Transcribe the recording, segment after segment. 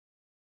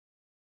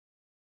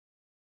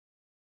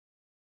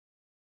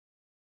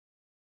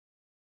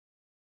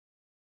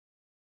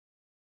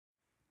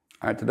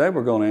All right, today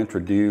we're going to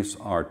introduce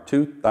our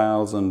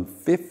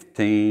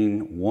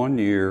 2015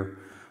 one-year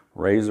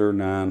RZR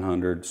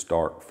 900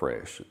 Start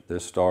Fresh.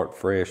 This Start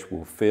Fresh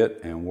will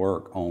fit and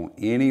work on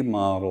any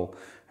model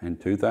in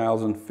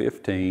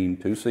 2015,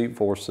 two-seat,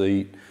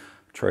 four-seat,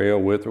 trail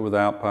with or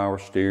without power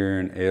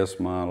steering, S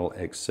model,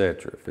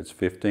 etc. If it's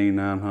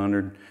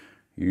 15900,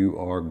 you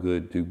are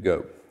good to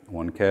go.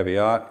 One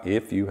caveat,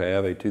 if you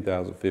have a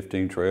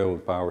 2015 trail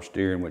with power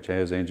steering which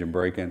has engine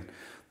braking,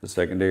 the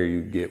secondary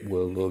you get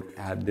will look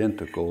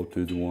identical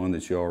to the one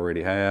that you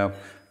already have,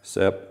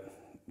 except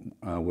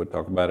we'll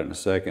talk about it in a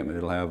second, but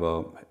it'll have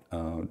a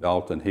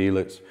Dalton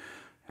helix,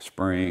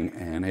 spring,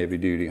 and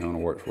heavy-duty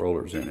Hunterworks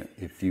rollers in it.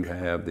 If you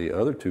have the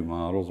other two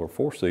models or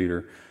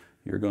four-seater,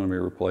 you're going to be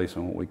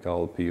replacing what we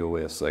call a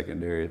POS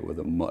secondary with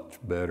a much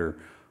better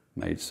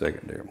made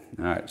secondary.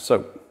 All right,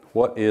 so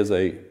what is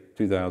a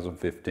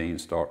 2015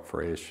 Start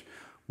Fresh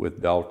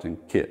with Dalton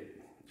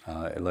kit?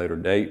 At a later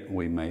date,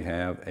 we may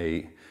have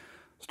a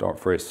Start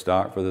Fresh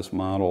stock for this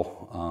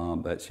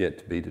model. That's yet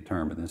to be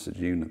determined. This is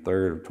June the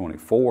 3rd of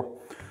 24,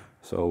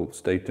 so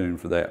stay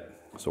tuned for that.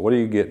 So what are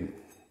you getting?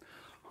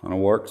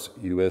 Hunterworks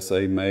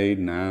USA made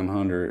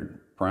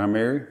 900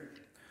 primary.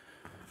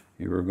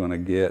 You are going to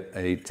get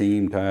a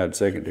team tied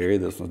secondary.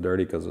 This one's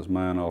dirty because it's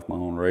mine off my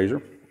own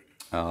RZR.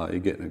 You're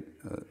getting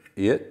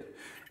it,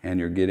 and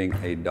you're getting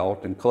a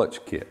Dalton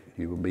clutch kit.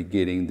 You will be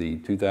getting the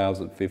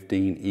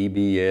 2015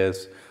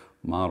 EBS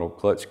model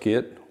clutch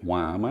kit.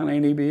 Why? Mine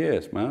ain't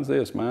EBS, mine's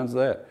this, mine's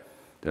that.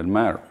 Doesn't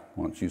matter.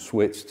 Once you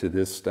switch to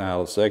this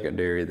style of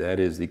secondary, that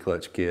is the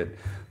clutch kit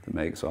that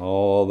makes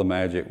all the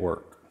magic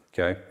work,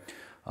 okay?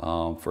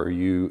 For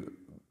you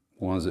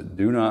ones that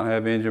do not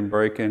have engine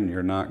braking,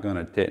 you're not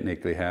gonna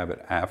technically have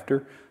it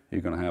after.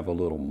 You're gonna have a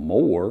little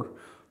more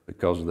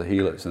because of the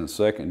helix and the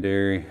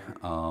secondary,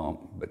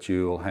 but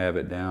you'll have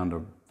it down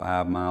to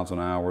 5 miles an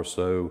hour or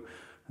so.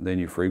 Then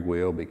you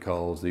freewheel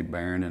because the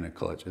bearing in the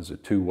clutch is a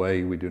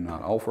two-way. We do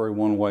not offer a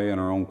one-way in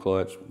our own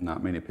clutch.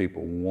 Not many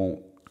people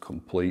want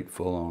complete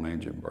full-on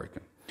engine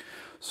braking.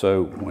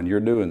 So when you're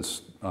doing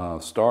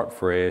Start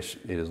Fresh,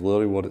 it is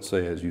literally what it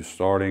says. You're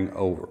starting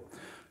over.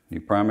 New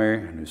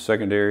primary, new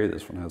secondary.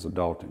 This one has a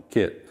Dalton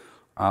kit.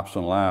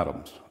 Optional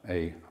items,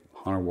 a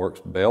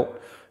Hunterworks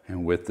belt,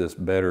 and with this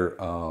better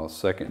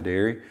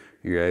secondary,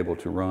 you're able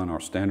to run our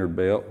standard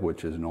belt,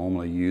 which is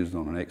normally used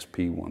on an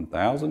XP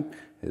 1000.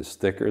 It's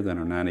thicker than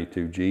our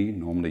 92G,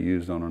 normally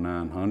used on a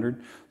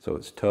 900, so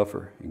it's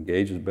tougher,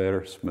 engages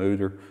better,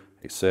 smoother,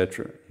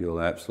 etc. You'll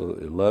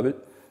absolutely love it.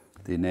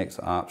 The next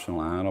optional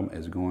item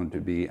is going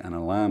to be an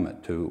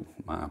alignment tool.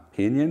 My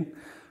opinion,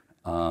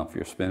 if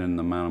you're spending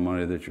the amount of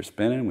money that you're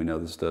spending, we know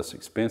this stuff's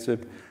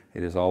expensive,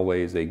 it is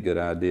always a good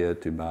idea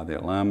to buy the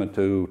alignment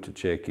tool to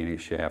check any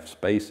shaft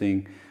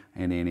spacing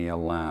and any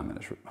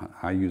alignment.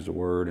 I use a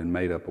word and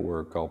made up a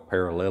word called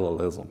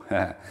parallelism.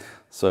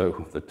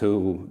 So the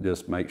tool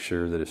just makes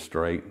sure that it's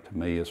straight. To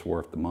me, it's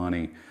worth the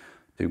money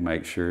to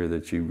make sure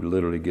that you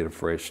literally get a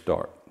fresh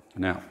start.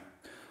 Now,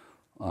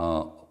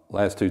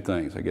 last two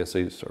things, I guess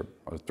these are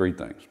three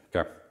things,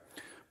 okay?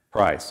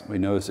 Price, we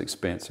know it's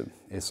expensive.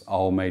 It's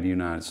all made in the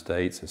United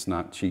States. It's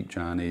not cheap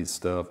Chinese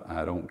stuff.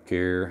 I don't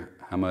care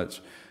how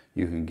much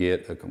you can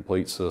get a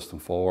complete system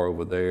for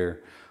over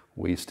there.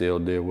 We still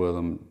deal with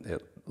them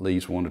at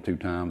least 1 to 2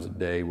 times a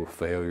day with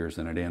failures,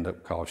 and it end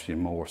up costing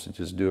you more. So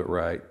just do it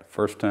right.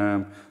 First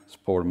time,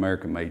 support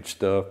American made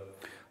stuff.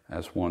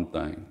 That's one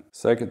thing.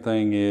 Second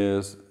thing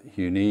is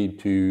you need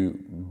to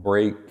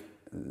break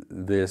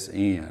this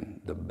in.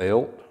 The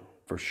belt,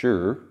 for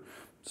sure.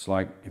 It's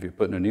like if you're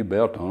putting a new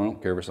belt on, I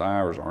don't care if it's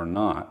ours or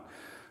not.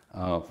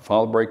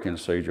 Follow the braking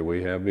procedure.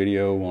 We have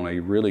video on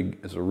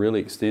it's a really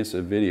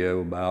extensive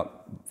video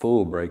about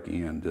full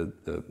break-in,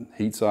 the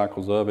heat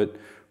cycles of it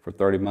for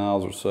 30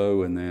 miles or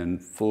so, and then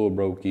full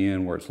broke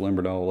in where it's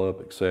limbered all up,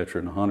 etc.,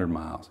 in 100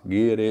 miles.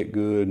 Get it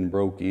good and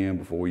broke in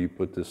before you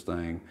put this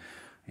thing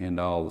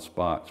into all the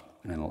spots.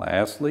 And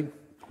lastly,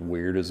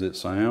 weird as it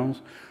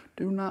sounds,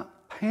 do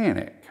not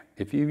panic.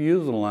 If you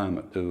use an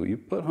alignment tool, you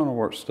put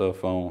Hunterworks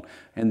stuff on,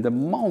 and the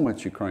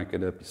moment you crank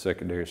it up, your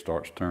secondary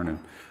starts turning.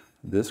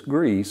 This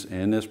grease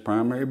and this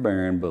primary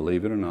bearing,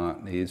 believe it or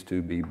not, needs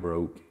to be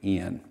broke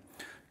in.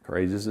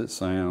 Crazy as it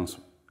sounds,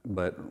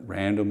 but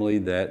randomly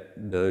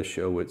that does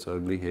show its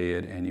ugly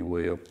head, and you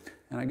will.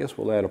 And I guess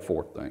we'll add a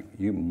fourth thing.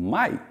 You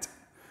might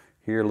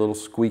hear a little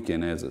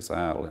squeaking as it's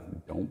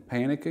idling. Don't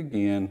panic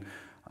again.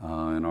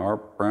 In our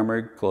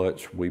primary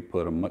clutch, we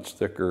put a much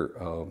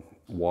thicker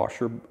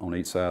washer on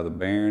each side of the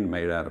bearing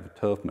made out of a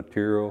tough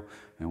material,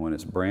 and when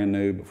it's brand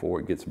new, before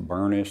it gets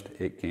burnished,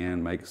 it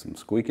can make some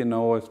squeaking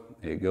noise.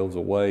 It goes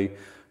away,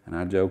 and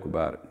I joke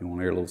about it. You want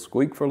to hear a little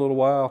squeak for a little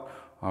while,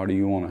 or do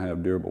you want to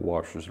have durable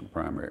washers in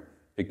primary?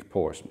 Pick your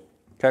poison.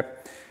 Okay.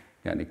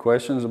 Got any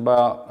questions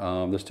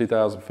about this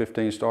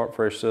 2015 Start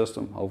Fresh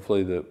system?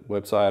 Hopefully the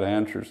website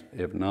answers.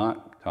 If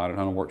not, Todd at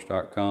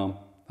Hunterworks.com.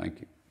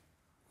 Thank you.